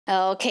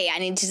Okay, I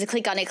need you to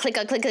click on it. Click.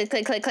 I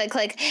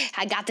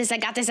got this.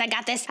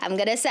 I'm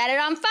gonna set it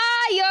on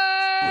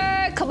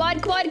fire. Come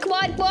on.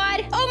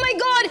 Oh my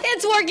god,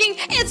 it's working.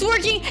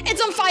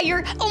 It's on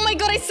fire. Oh my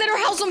god, I set her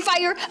house on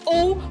fire.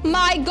 Oh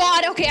my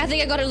god. Okay, I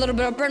think I got a little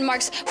bit of burn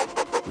marks.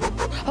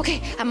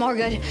 Okay, I'm all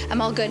good.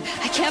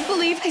 I can't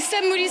believe I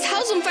set Moody's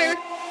house on fire.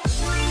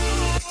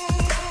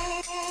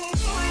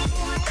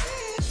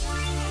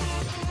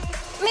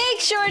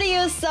 Make sure to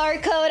use our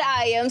code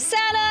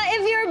IamSanna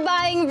if you're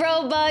buying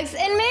Robux,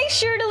 and make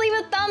sure to leave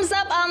a thumbs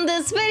up on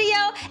this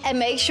video, and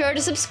make sure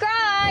to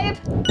subscribe.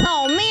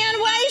 Oh man,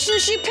 why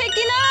isn't she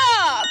picking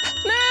up?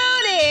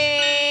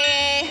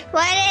 Moody!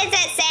 What is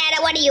it,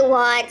 Sanna? What do you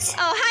want?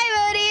 Oh,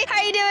 hi Moody. How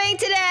are you doing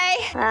today?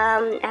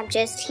 I'm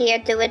just here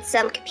doing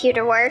some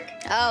computer work.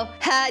 Oh,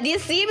 do you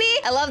see me?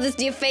 I love this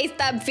new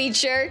FaceTime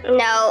feature.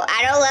 No,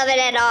 I don't love it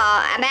at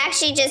all. I'm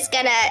actually just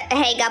gonna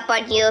hang up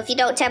on you if you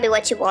don't tell me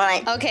what you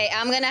want. Okay,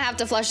 I'm gonna have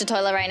to flush the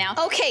toilet right now.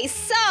 Okay,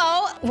 so,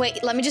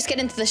 wait, let me just get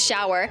into the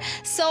shower.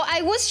 So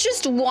I was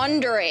just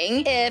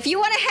wondering if you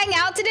want to hang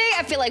out today.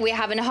 I feel like we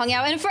haven't hung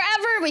out in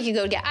forever. We could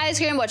go get ice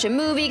cream, watch a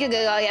movie, could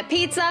go get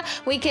pizza.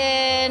 We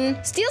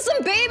can steal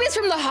some babies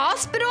from the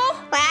hospital.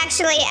 Well,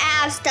 actually,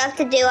 I have stuff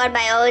to do on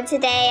my own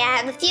today. I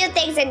have a few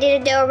things I need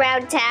to do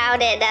around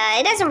town, and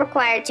it doesn't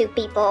require 2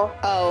 people.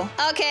 Oh,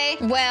 okay.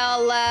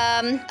 Well,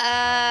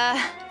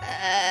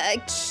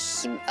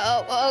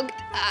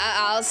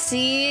 I'll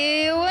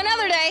see you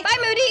another day. Bye,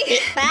 Moody.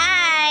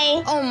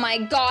 Bye. Oh my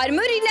god,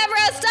 Moody never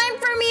has time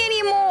for me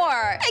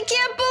anymore. I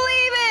can't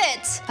believe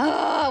it.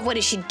 Oh, what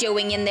is she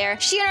doing in there?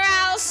 She in her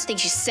house? I think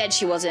she said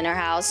she was in her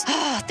house.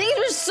 Things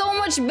were so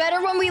much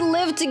better when we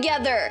lived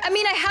together. I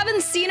mean, I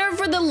haven't seen her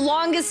for the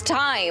longest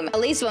time. At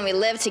least when we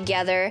lived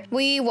together.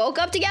 We woke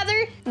up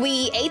together,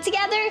 we ate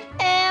together,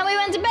 and we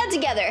went to bed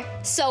together.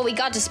 So we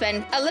got to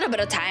spend a little bit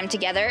of time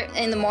together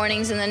in the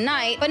mornings and the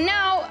night. But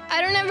now,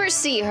 I don't ever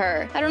see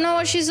her. I don't know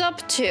what she's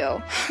up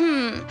to.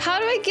 How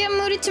do I get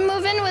Moody to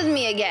move in with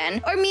me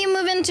again? Or me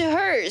move into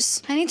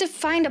hers? I need to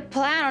find a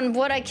plan on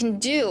what I can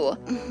do.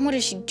 What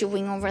is she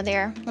doing over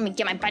there? Let me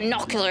get my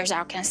binoculars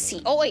out. Can I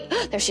see? Oh, wait.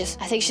 There she is.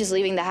 I think she's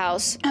leaving the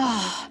house.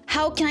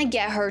 How can I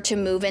get her to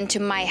move into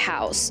my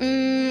house?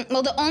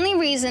 Well, the only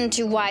reason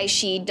to why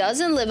she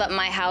doesn't live at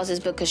my house is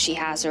because she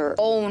has her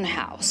own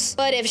house.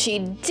 But if she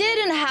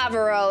didn't have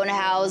her own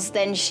house,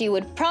 then she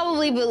would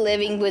probably be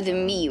living with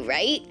me,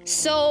 right?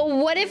 So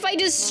what if I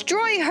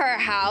destroy her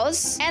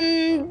house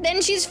and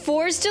then she's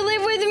forced to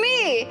live with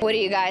me? What do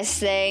you guys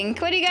think?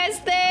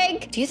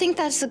 Do you think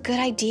that's a good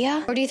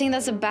idea? Or do you think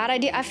that's a bad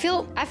idea? I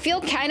feel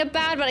kind of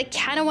bad, but I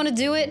kind of want to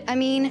do it. I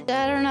mean,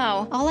 I don't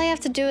know. All I have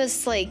to do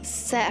is like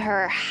set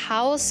her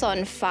house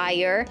on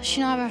fire. Does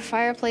she not have a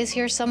fireplace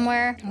here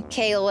somewhere?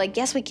 Okay, well, I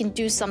guess we can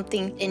do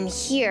something in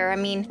here. I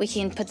mean, we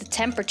can put the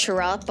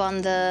temperature up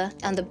on the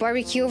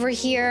barbecue over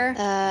here.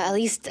 At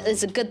least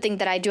it's a good thing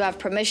that I do have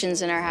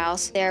permissions in our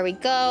house. There we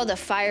go. The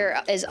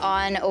fire is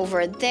on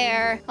over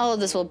there. All of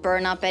this will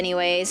burn up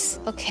anyways.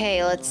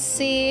 Okay, let's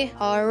see.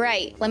 All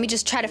right, let me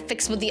just try to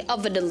fix with the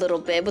oven a little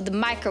bit, with the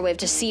microwave,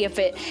 to see if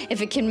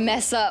it can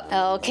mess up.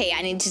 Okay,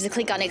 I need you to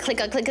click on it. Click.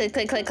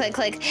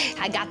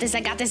 I got this.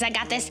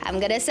 I'm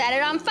gonna set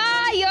it on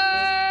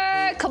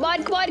fire. Come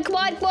on.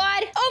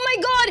 Oh my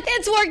god,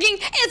 it's working.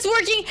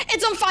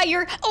 It's on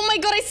fire. Oh my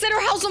god, I set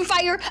her house on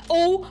fire.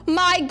 Oh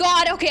my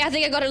god. Okay, I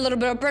think I got a little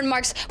bit of burn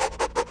marks.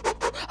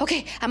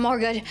 Okay, I'm all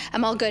good.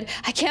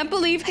 I can't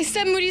believe I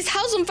set Moody's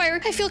house on fire.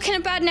 I feel kind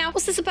of bad now.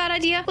 Was this a bad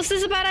idea?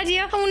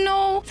 Oh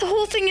no, the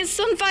whole thing is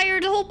on fire.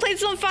 The whole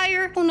plate's on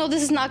fire. Oh no,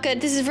 this is not good.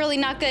 This is really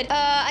not good.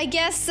 I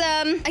guess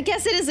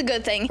it is a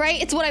good thing,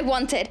 right? It's what I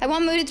wanted. I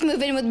want Moody to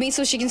move in with me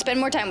so she can spend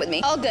more time with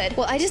me. All good.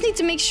 Well, I just need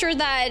to make sure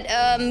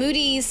that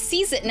Moody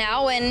sees it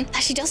now and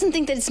that she doesn't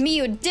think that it's me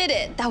who did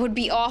it. That would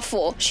be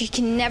awful. She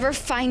can never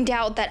find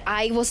out that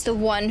I was the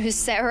one who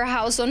set her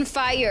house on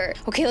fire.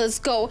 Okay, let's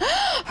go.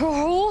 Her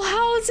whole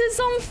house is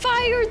on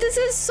fire. This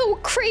is so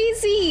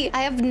crazy.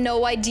 I have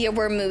no idea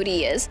where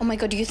Moody is. Oh my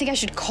god, do you think I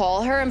should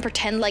call her and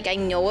pretend like I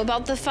know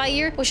about the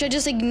fire? Or should I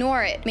just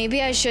ignore it?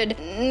 Maybe I should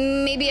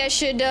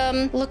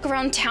look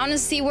around town and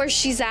see where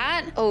she's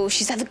at. Oh,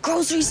 she's at the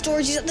grocery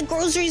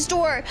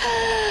store.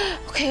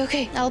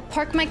 Okay. I'll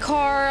park my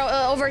car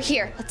over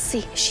here. Let's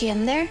see. Is she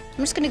in there? I'm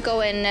just gonna go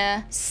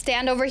and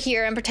stand over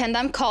here and pretend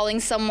I'm calling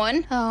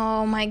someone.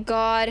 Oh my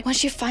god. When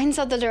she finds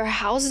out that her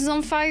house is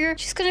on fire,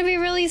 she's gonna be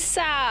really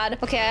sad.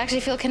 Okay, I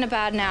actually feel kind of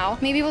bad now.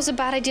 Maybe it was a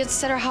bad idea to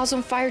set her house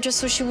on fire just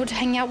so she would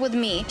hang out with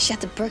me. Is she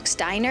at the Brooks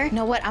Diner? You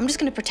know what? I'm just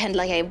gonna pretend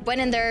like I went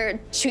in there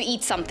to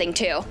eat something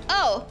too.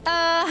 Oh,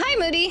 hi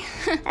Moody.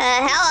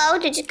 Hello.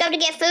 Did you come to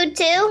get food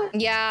too?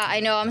 Yeah, I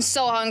know. I'm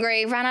so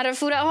hungry. Ran out of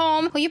food at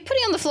home. Oh, you're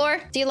putting on the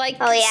floor. Do you like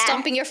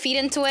stomping your feet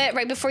into it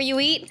right before you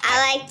eat?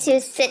 I like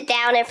to sit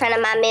down in front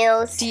of my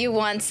meals. Do you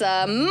want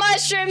some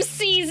mushroom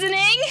seasoning?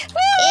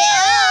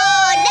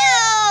 Ew,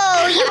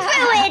 no! You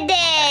ruined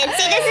it!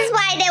 See, this is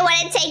why I didn't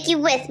want to take you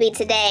with me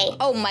today.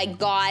 Oh my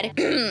god.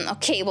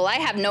 Okay, well, I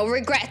have no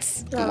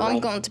regrets. Oh I'm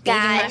going to be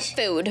eating my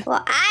food.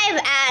 Well, I'm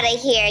out of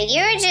here.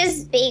 You're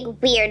just being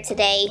weird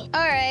today.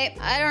 All right.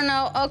 I don't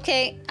know.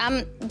 Okay.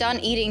 I'm done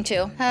eating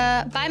too.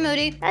 Bye,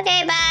 Moody.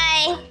 Okay,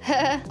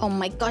 bye. Oh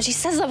my gosh, he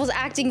says I was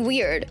acting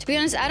weird. To be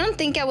honest, I don't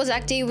think I was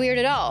acting weird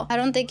at all. I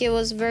don't think it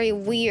was very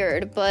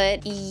weird,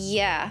 but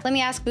yeah. Let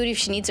me ask Moody if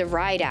she needs a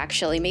ride,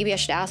 actually. Maybe I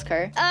should ask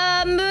her.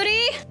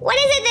 Moody? What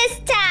is it this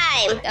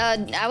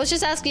time? I was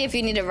just asking if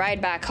you need a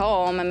ride back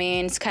home. I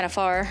mean, it's kind of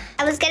far.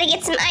 I was gonna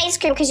get some ice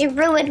cream because you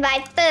ruined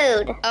my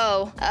food.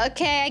 Oh,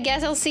 okay. I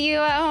guess I'll see you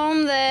at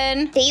home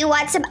then. Do you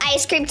want some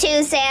ice cream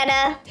too,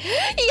 Sanna?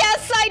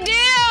 Yes, I do!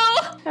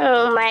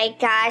 Oh my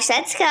gosh,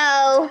 let's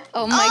go.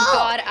 Oh my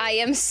god, I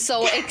am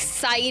so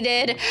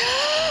excited.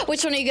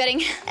 Which one are you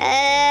getting?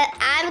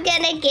 I'm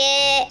gonna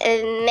get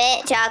a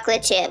mint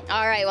chocolate chip.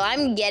 All right, well,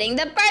 I'm getting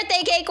the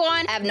birthday cake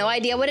one. I have no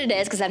idea what it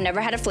is because I've never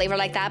had a flavor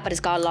like that, but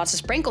it's got lots of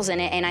sprinkles in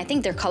it, and I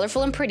think they're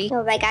colorful and pretty.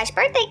 Oh my gosh,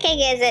 birthday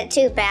cake isn't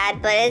too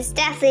bad, but it's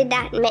definitely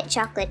not mint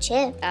chocolate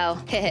chip.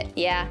 Oh,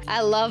 yeah.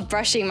 I love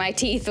brushing my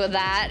teeth with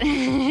that.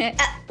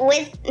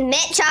 With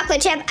mint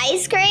chocolate chip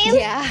ice cream?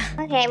 Yeah.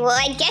 Okay, well,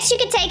 I guess you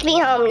can take me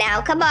home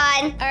now. Come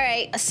on. All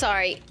right,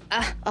 sorry.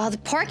 The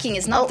parking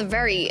is not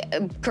very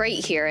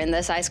great here in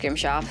this ice cream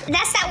shop.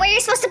 That's not where you're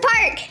supposed to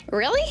park.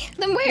 Really?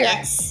 Then where?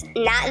 Yes,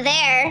 not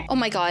there. Oh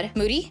my god,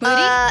 Moody?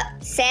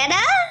 Moody?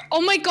 Santa?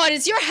 Oh my god,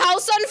 is your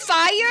house on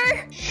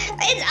fire?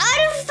 It's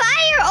on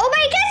fire! Oh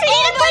my gosh, we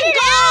need to put it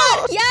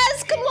out!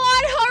 Yes, come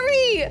on,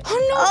 hurry! Oh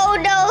no!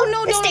 Oh no! Oh,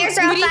 no, The stairs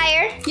are on Moody?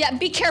 fire. Yeah,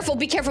 be careful,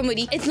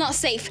 Moody. It's not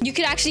safe. You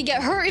could actually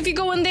get hurt if you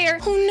go in there.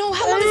 Oh no,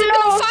 how long has it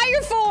been on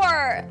fire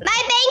for?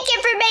 My bank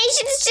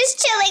information's just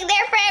chilling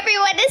there for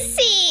everyone to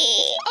see.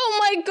 Oh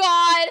my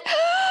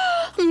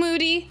god!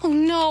 Moody, oh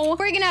no.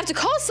 We're gonna have to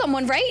call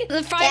someone, right?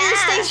 The fire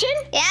station?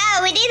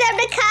 Yeah, we need them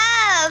to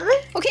come.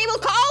 Okay, we'll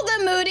call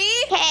them, Moody.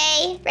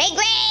 Okay, ring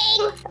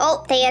ring.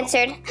 Oh, they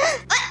answered.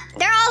 What?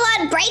 They're all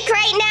on break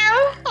right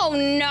now? Oh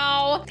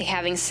no. They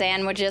having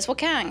sandwiches? What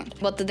kind?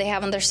 What did they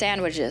have on their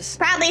sandwiches?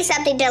 Probably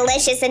something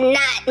delicious and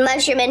not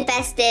mushroom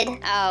infested.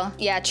 Oh,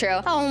 yeah, true.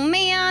 Oh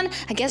man.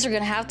 I guess we're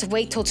gonna have to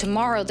wait till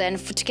tomorrow then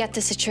to get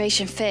the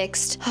situation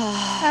fixed.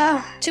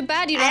 Too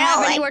bad you don't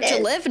have anywhere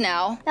to live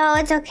now. No,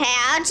 it's okay.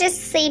 I'll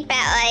just sleep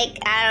at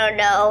I don't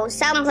know,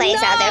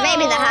 someplace out there.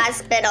 Maybe the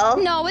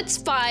hospital. No, it's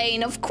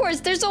fine. Of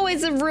course, there's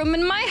always a room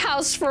in my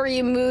house for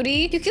you,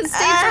 Moody. You can stay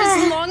for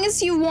as long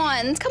as you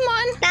want. Come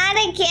on.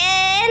 Not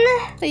again.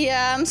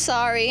 Yeah, I'm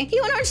sorry.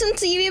 You want to watch some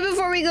TV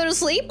before we go to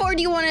sleep? Or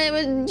do you want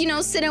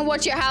to, sit and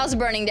watch your house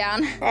burning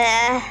down?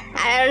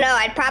 I don't know.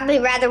 I'd probably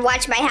rather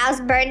watch my house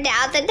burn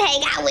down than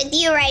hang out with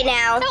you right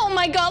now. Oh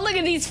my god, look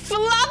at these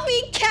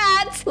fluffy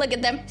cats. Look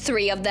at them.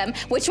 3 of them.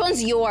 Which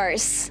one's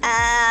yours?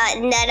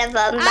 None of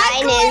them.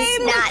 Mine is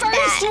not the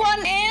first that.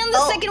 one and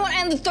the second one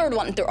and the third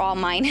one. They're all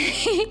mine.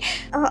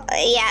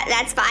 Yeah,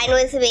 that's fine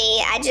with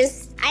me.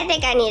 I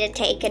think I need to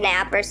take a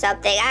nap or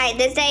something.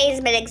 This day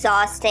has been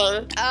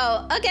exhausting.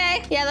 Oh,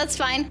 okay. Yeah, that's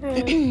fine.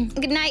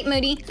 Good night,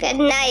 Moody. Good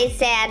night,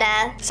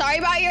 Sanna. Sorry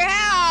about your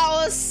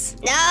house.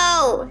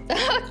 No.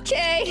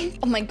 Okay.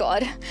 Oh my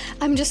god.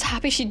 I'm just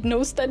happy she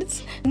knows that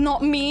it's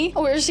not me.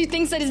 Or she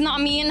thinks that it's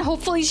not me. And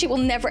hopefully she will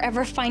never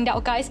ever find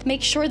out, guys.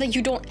 Make sure that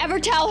you don't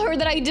ever tell her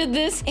that I did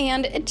this.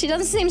 And she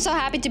doesn't seem so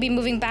happy to be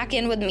moving back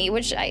in with me.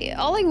 Which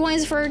all I want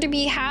is for her to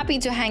be happy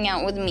to hang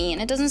out with me.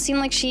 And it doesn't seem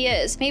like she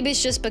is. Maybe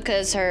it's just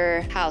because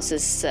her house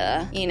is,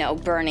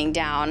 burning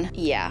down.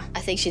 Yeah, I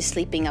think she's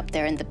sleeping up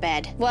there in the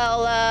bed.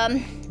 Well,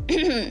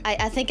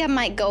 I think I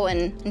might go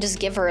and just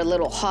give her a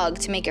little hug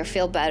to make her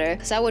feel better.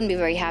 Because I wouldn't be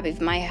very happy if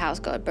my house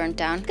got burnt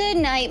down. Good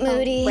night,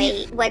 Moody. Oh,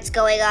 wait, what's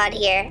going on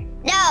here?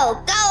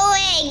 No, go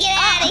away. Get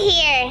out of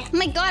here. Oh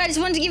my god, I just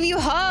wanted to give you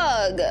a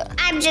hug.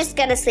 I'm just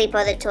gonna sleep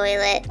on the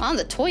toilet. On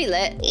the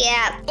toilet?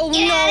 Yeah. Oh,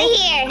 Get out of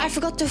here. I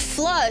forgot to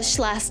flush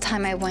last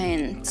time I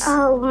went.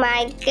 Oh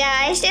my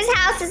gosh, this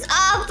house is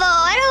awful.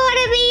 I don't want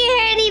to be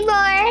here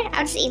anymore.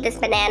 I'll just eat this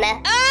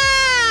banana.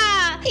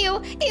 Ah!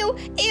 Ew, ew,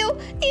 ew,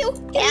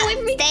 ew. Yeah,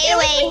 stay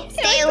away.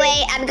 Stay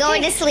away. I'm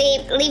going to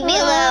sleep. Leave me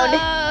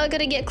alone.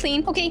 Gotta get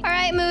clean. Okay, all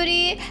right,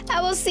 Moody.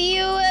 I will see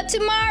you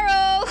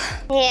tomorrow.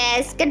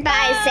 Yes,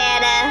 goodbye,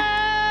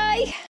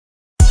 Sanna. Bye.